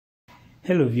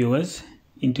Hello viewers,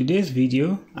 in today's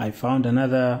video I found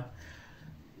another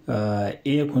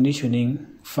air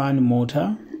conditioning fan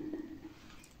motor,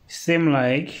 same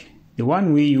like the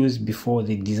one we used before.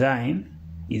 The design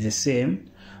is the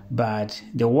same but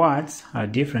the watts are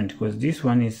different because this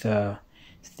one is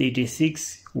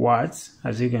 36 watts,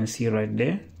 as you can see right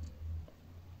there.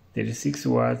 36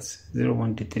 watts,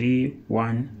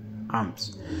 0.31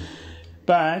 amps.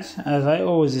 But as I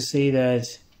always say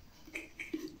that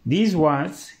these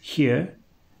watts here,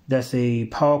 that's a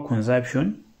power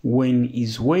consumption when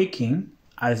it's working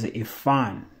as a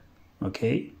fan,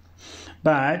 okay?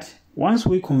 But once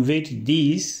we convert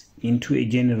this into a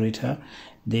generator,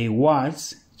 the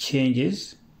watts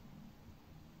changes,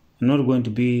 not going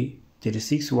to be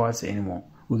 36 watts anymore.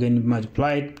 We can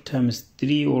multiply it times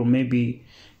 3 or maybe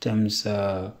times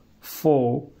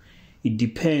 4. It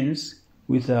depends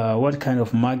with what kind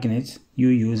of magnets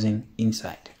you're using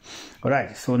inside.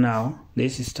 Alright, so now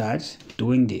let's start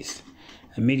doing this.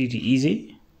 I made it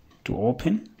easy to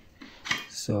open.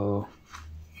 So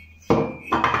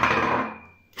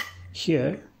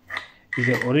here is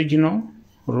the original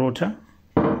rotor,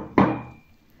 the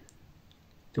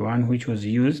one which was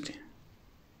used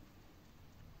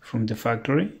from the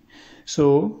factory.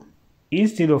 So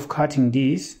instead of cutting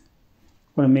this,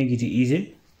 I'm going to make it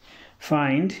easy.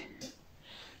 Find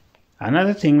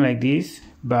another thing like this,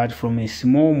 but from a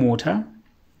small motor,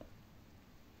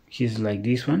 which is like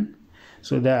this one,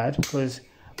 so that because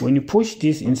when you push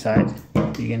this inside,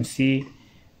 you can see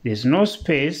there's no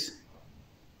space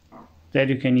that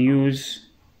you can use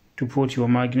to put your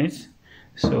magnets.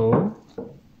 So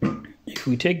if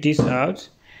we take this out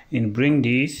and bring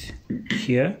this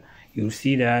here, you'll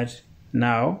see that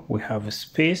now we have a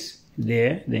space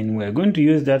there. Then we're going to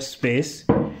use that space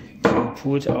to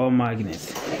put our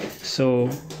magnets. So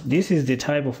this is the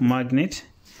type of magnet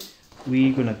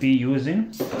we're gonna be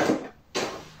using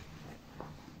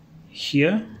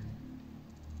here.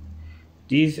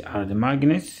 These are the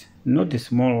magnets, not the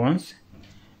small ones.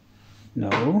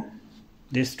 No,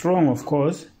 the strong, of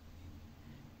course,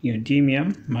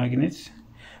 neodymium magnets,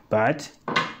 but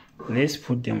let's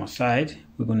put them aside.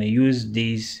 We're gonna use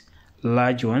these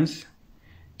large ones.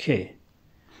 Okay,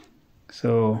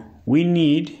 so we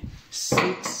need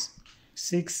six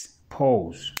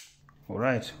poles. All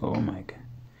right, oh my god,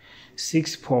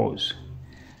 6 poles.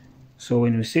 So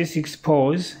when we say 6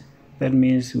 poles, that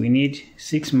means we need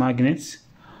 6 magnets.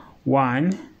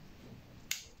 One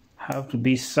have to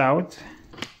be south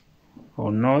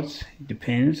or north, it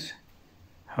depends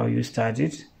how you start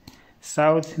it.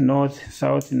 South, north,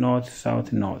 south, north,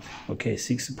 south, north. Okay,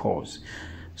 6 poles.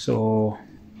 So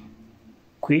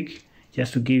quick,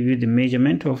 just to give you the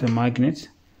measurement of the magnet.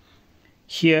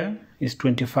 Here is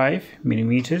 25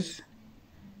 millimeters,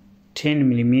 10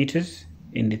 millimeters,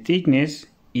 and the thickness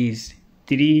is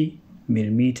 3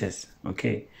 millimeters.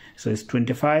 Okay, so it's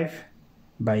 25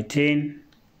 by 10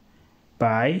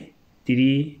 by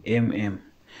 3 mm.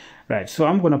 Right, so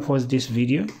I'm gonna pause this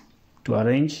video to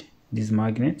arrange these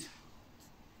magnets.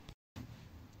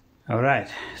 All right,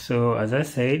 so as I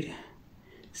said,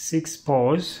 6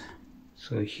 poles.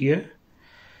 So here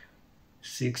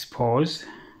 6 poles,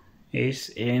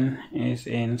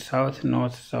 SN, south,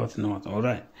 north, south, north. All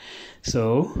right,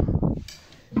 so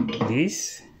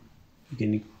this you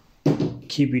can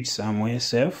keep it somewhere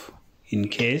safe in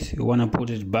case you want to put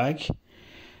it back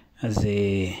as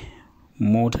a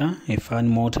motor, a fan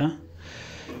motor.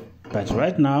 But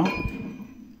right now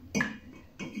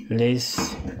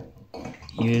let's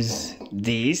use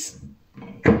this.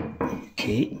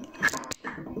 Okay,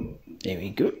 there we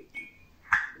go.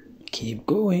 Keep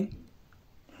going.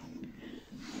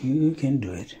 You can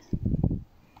do it.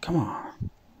 Come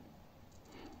on.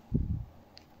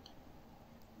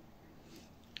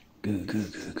 Good,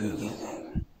 good, good, good,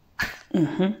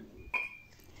 good.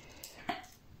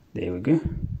 There we go.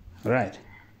 All right.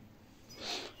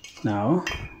 Now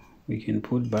we can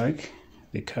put back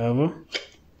the cover.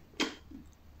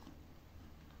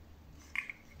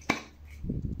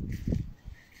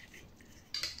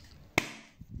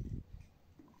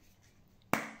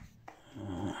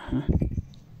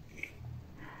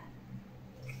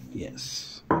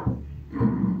 Yes.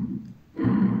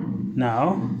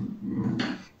 Now,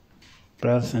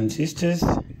 brothers and sisters,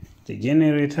 the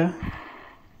generator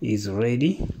is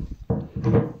ready.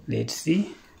 Let's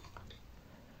see.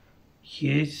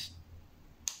 Here's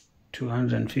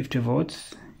 250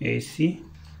 volts AC.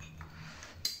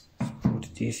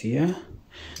 Put this here.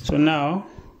 So now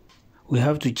we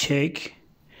have to check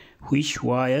which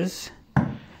wires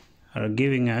are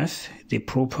giving us the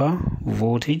proper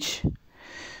voltage.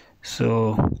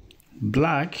 So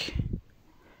black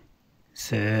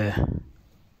this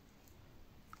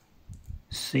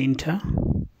center,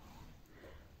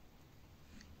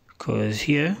 because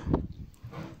here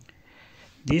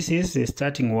this is the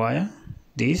starting wire,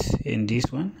 this and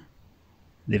this one,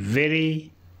 the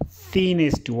very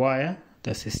thinnest wire,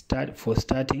 that's a start for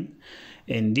starting,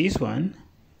 and this one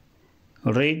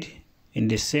red in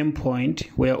the same point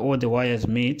where all the wires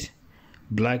meet,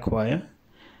 black wire,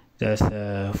 that's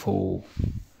for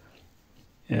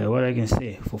what I can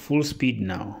say, for full speed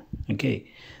now. Okay,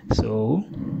 so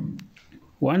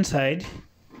one side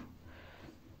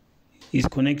is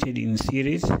connected in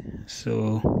series,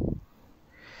 so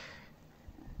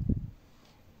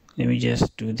let me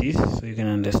just do this so you can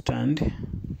understand.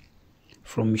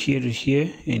 From here to here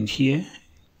and here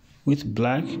with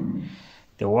black,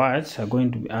 the watts are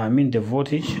going to be, the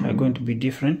voltage are going to be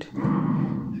different.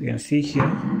 You can see here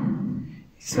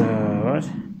it's what,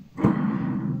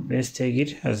 let's take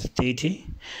it as 30,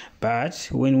 but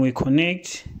when we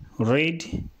connect red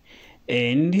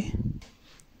and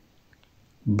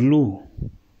blue,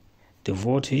 the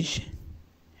voltage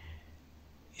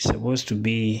is supposed to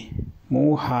be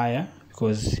more higher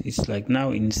because it's like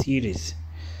now in series.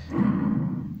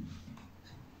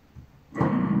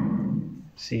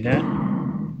 See that?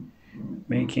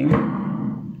 Making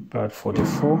about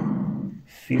 44,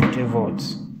 50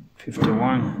 volts,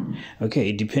 51. Okay,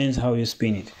 it depends how you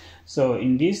spin it. So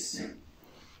in this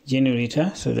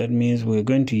generator, so that means we're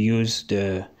going to use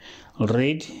the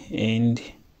red and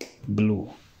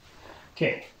blue.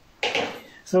 Okay,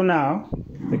 so now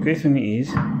the question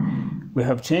is, we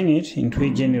have turned it into a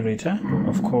generator,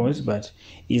 of course, but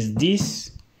is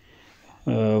this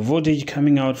voltage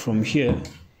coming out from here,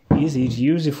 is it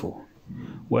useful?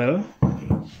 Well,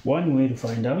 one way to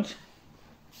find out,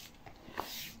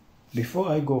 before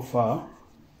I go far,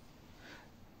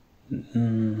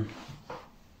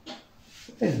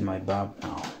 where's my bulb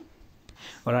now?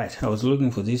 Alright, I was looking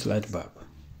for this light bulb.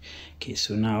 Okay,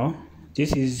 so now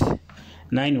this is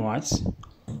 9 watts.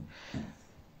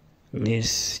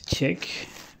 Let's check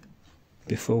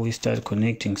before we start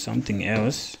connecting something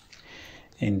else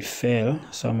and fail.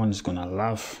 Someone's gonna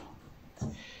laugh.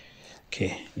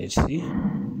 Okay, let's see.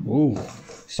 Oh,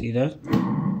 see that?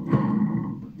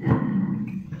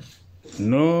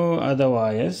 No other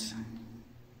wires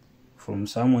from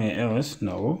somewhere else.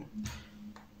 No.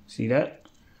 See that?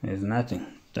 There's nothing.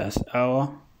 That's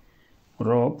our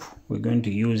rope. We're going to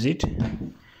use it.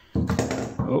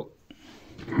 Oh.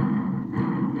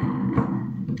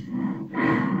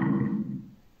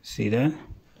 See that?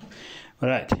 All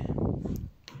right.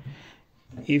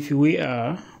 If we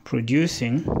are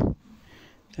producing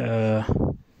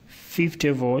 50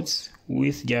 volts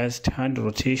with just hand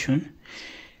rotation,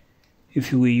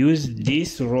 if we use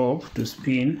this rope to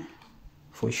spin,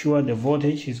 for sure the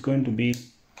voltage is going to be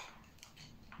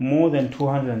more than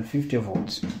 250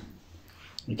 volts.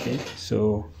 Okay,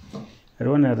 so I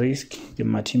don't want to risk the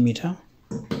multimeter,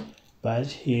 but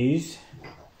here's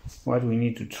what we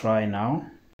need to try now.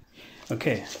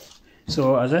 Okay,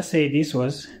 so as I said, this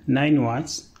was 9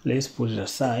 watts. Let's put it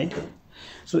aside.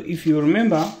 So if you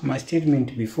remember my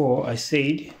statement before, I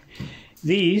said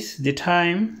this, the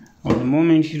time or the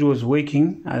moment it was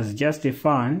working as just a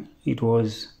fan, it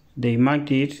was, they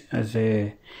marked it as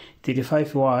a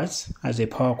 35 watts as a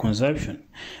power consumption.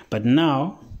 But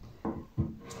now,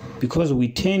 because we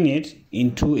turn it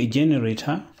into a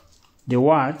generator, the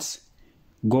watts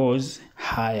goes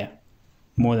higher,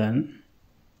 more than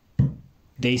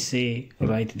they say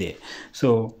right there.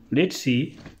 So let's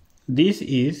see, this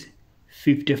is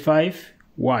 55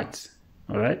 watts,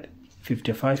 all right,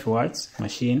 55 watts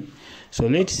machine. So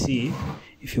let's see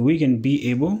if we can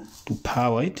be able to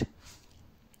power it.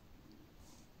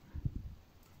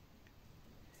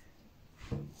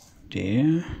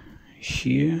 There,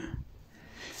 here.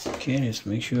 Okay, let's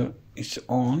make sure it's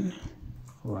on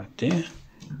right there.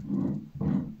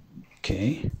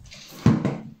 Okay,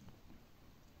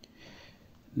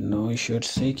 no short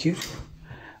circuit.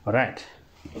 All right,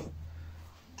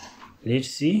 let's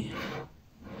see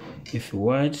if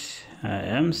what I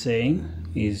am saying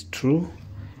is true.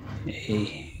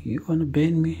 Hey, you wanna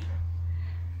bend me?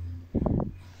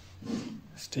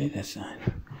 Stay that side.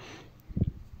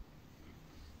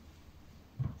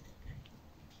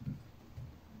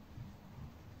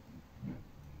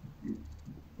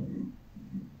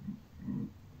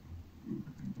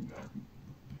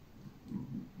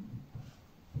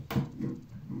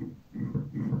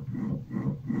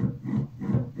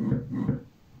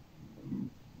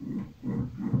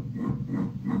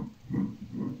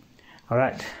 All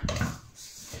right,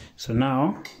 so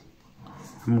now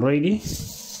I'm ready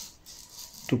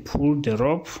to pull the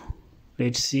rope.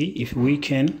 let's see if we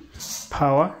can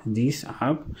power this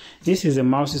up. This is a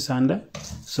mouse sander,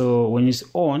 so when it's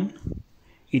on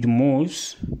it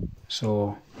moves.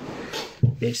 So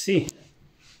let's see.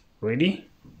 Ready?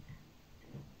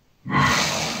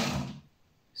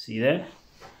 See that?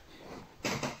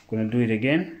 Gonna do it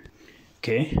again.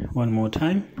 Okay, one more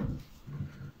time.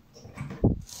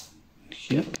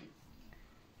 Yep.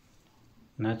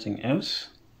 Nothing else.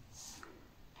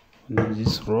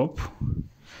 This rope.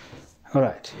 All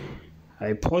right,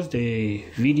 I paused the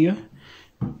video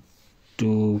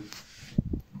to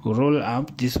roll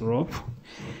up this rope.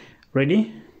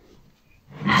 Ready?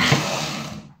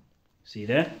 See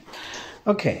that?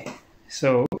 Okay,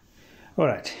 so all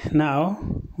right, now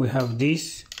we have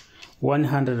this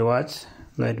 100 watts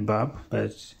light bulb,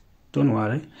 but don't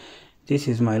worry, this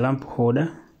is my lamp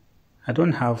holder. I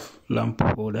don't have lamp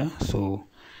holder, so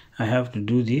I have to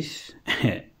do this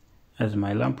as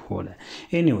my lamp holder.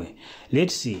 Anyway,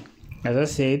 let's see. As I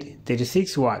said,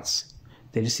 36 watts.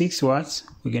 36 watts,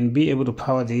 we can be able to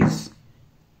power this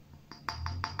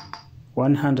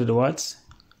 100 watts.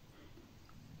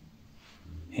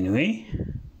 Anyway,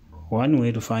 one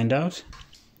way to find out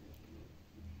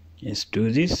is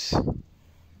do this.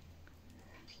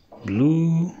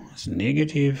 Blue is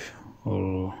negative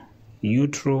or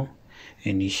neutral,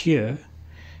 and here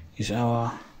is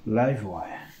our live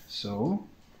wire. So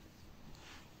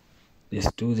let's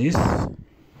do this.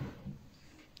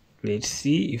 Let's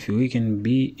see if we can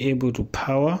be able to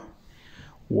power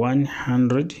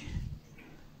 100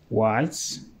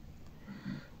 watts.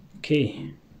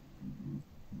 Okay.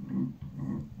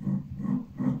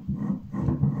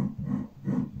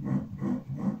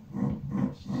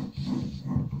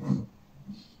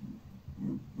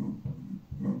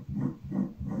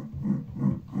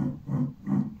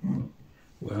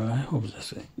 Well, I hope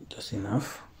that's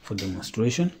enough for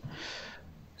demonstration.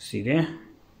 See there?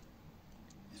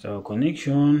 It's our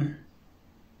connection.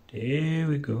 There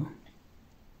we go.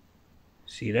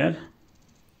 See that?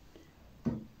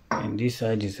 And this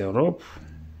side is a rope,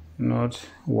 not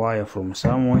wire from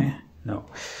somewhere. No.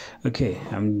 Okay,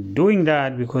 I'm doing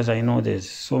that because I know there's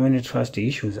so many trust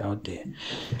issues out there.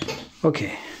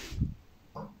 Okay,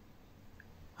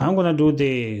 I'm gonna do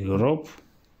the rope,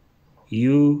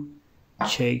 you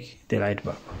check the light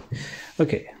bulb.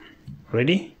 Okay,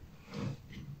 ready?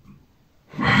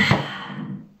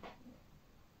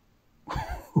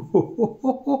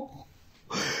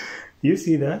 You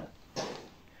see that?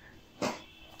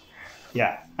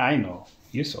 Yeah, I know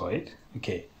you saw it.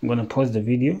 Okay, I'm gonna pause the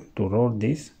video to roll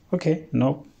this. Okay,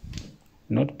 no,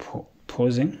 not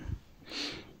pausing.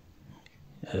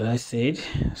 As I said,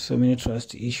 so many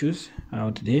trust issues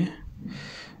out there.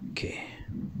 Okay,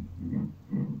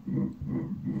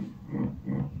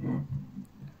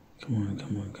 come on,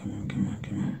 come on, come on, come on,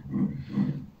 come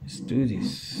on. Let's do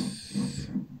this.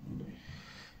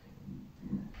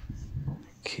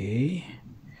 Okay.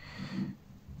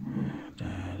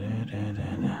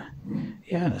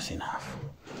 Yeah, that's enough.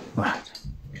 Right.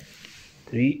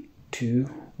 3, 2,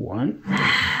 1.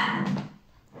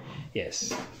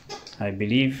 Yes, I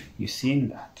believe you've seen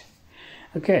that.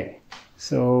 Okay,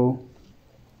 so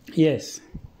yes,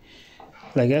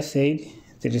 like I said,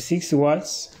 36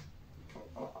 watts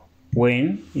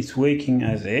when it's working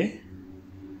as a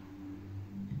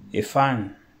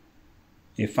fan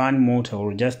motor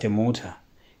or just a motor.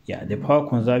 Yeah, the power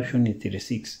consumption is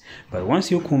 36, but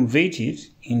once you convert it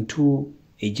into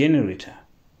a generator,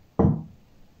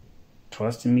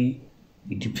 trust me,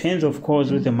 it depends of course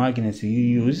with the magnets you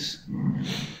use.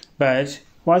 But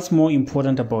what's more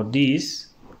important about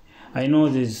this, I know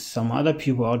there's some other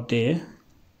people out there,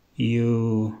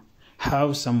 you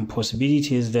have some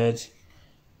possibilities that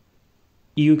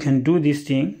you can do this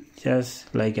thing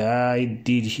just like I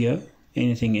did here.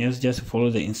 Anything else, just follow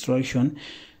the instruction,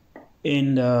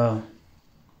 and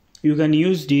you can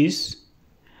use this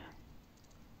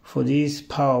for this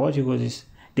power. What you call this?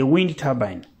 The wind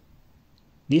turbine.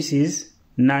 This is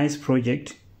nice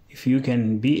project if you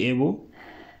can be able,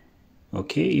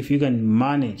 okay, if you can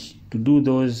manage to do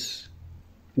those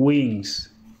wings,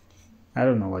 I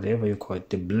don't know, whatever you call it,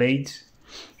 the blades,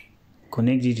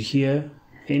 connect it here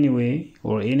anyway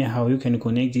or anyhow you can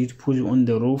connect it, put it on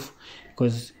the roof,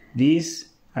 because this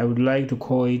I would like to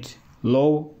call it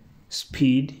low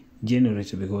speed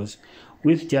generator, because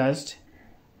with just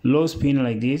low speed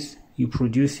like this you're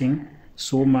producing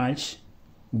so much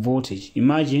voltage.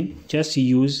 Imagine just to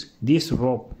use this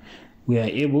rope, we are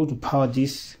able to power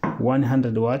this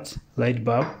 100 watt light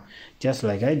bulb just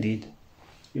like I did.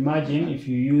 Imagine if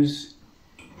you use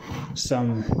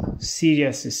some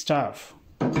serious stuff,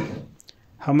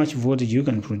 how much voltage you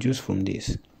can produce from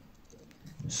this.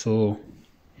 So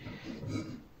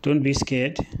don't be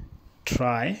scared.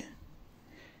 Try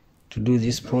to do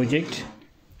this project.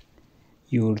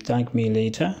 You will thank me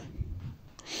later.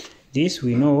 This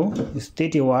we know is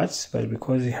 30 watts, but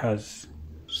because it has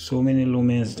so many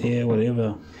lumens there,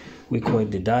 whatever we call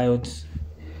it, the diodes.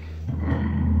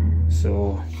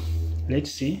 So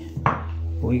let's see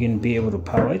if we can be able to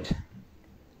power it.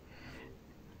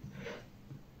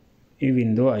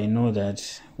 Even though I know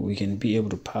that we can be able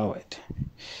to power it.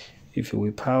 If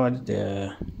we powered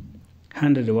the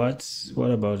 100 watts,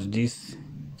 what about this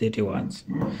 30 watts?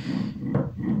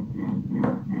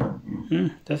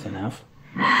 That's enough.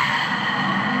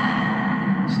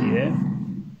 See there?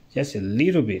 Just a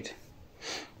little bit.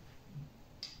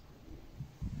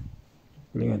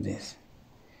 Look at this.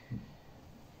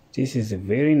 This is a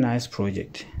very nice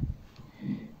project.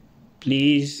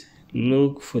 Please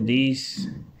look for this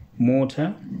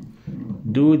motor.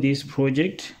 Do this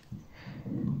project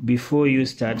before you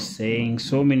start saying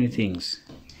so many things.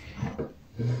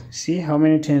 See how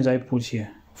many turns I put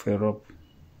here for a rope?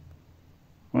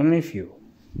 Only a few.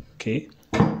 Okay.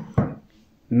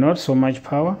 Not so much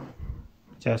power.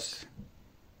 Just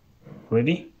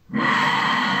ready?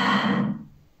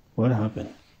 What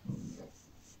happened?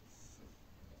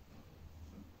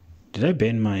 Did I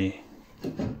bend my...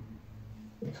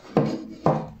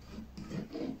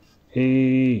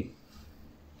 Hey,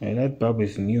 that bulb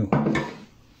is new.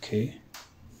 Okay.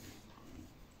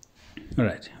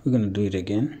 Alright, we're gonna do it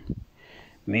again.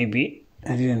 Maybe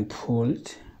I didn't pull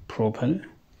it properly.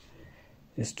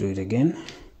 Let's do it again.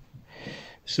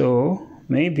 So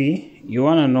maybe you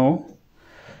wanna know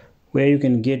where you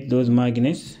can get those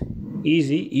magnets.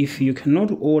 Easy. If you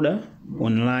cannot order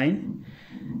online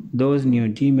those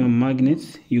neodymium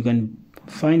magnets, you can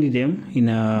find them in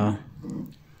a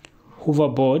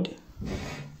hoverboard.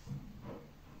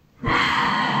 Well,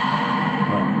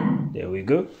 there we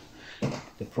go.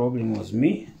 The problem was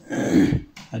me.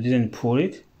 I didn't pull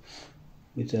it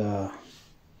with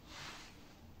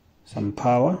some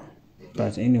power,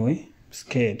 but anyway, I'm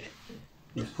scared.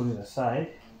 Let's put it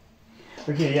aside.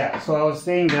 Okay, yeah, so I was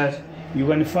saying that you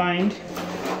can find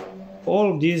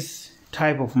all of these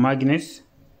type of magnets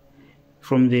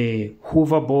from the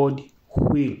hoverboard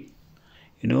wheel.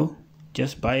 You know,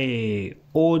 just buy a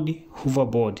old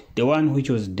hoverboard, the one which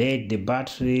was dead, the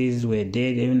batteries were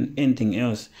dead, even anything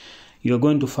else. You're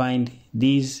going to find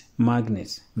these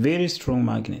magnets, very strong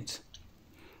magnets.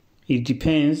 It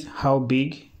depends how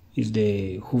big is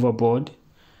the hoverboard.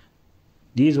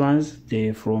 These ones,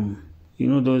 they're from, you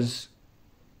know, those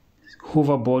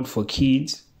hoverboard for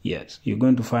kids. Yes, you're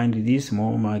going to find these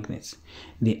small magnets.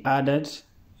 The adult,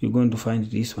 you're going to find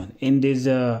this one. And there's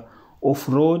a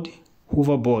off-road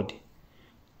hoverboard.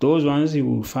 Those ones you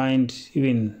will find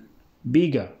even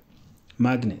bigger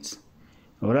magnets.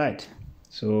 All right,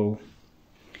 so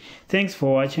thanks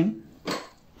for watching.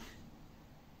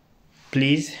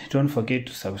 Please don't forget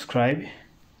to subscribe.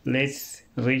 Let's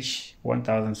reach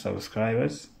 1,000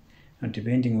 subscribers. And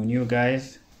depending on you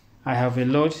guys, I have a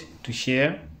lot to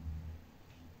share.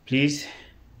 Please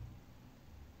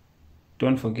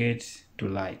don't forget to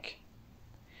like.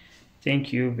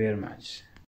 Thank you very much.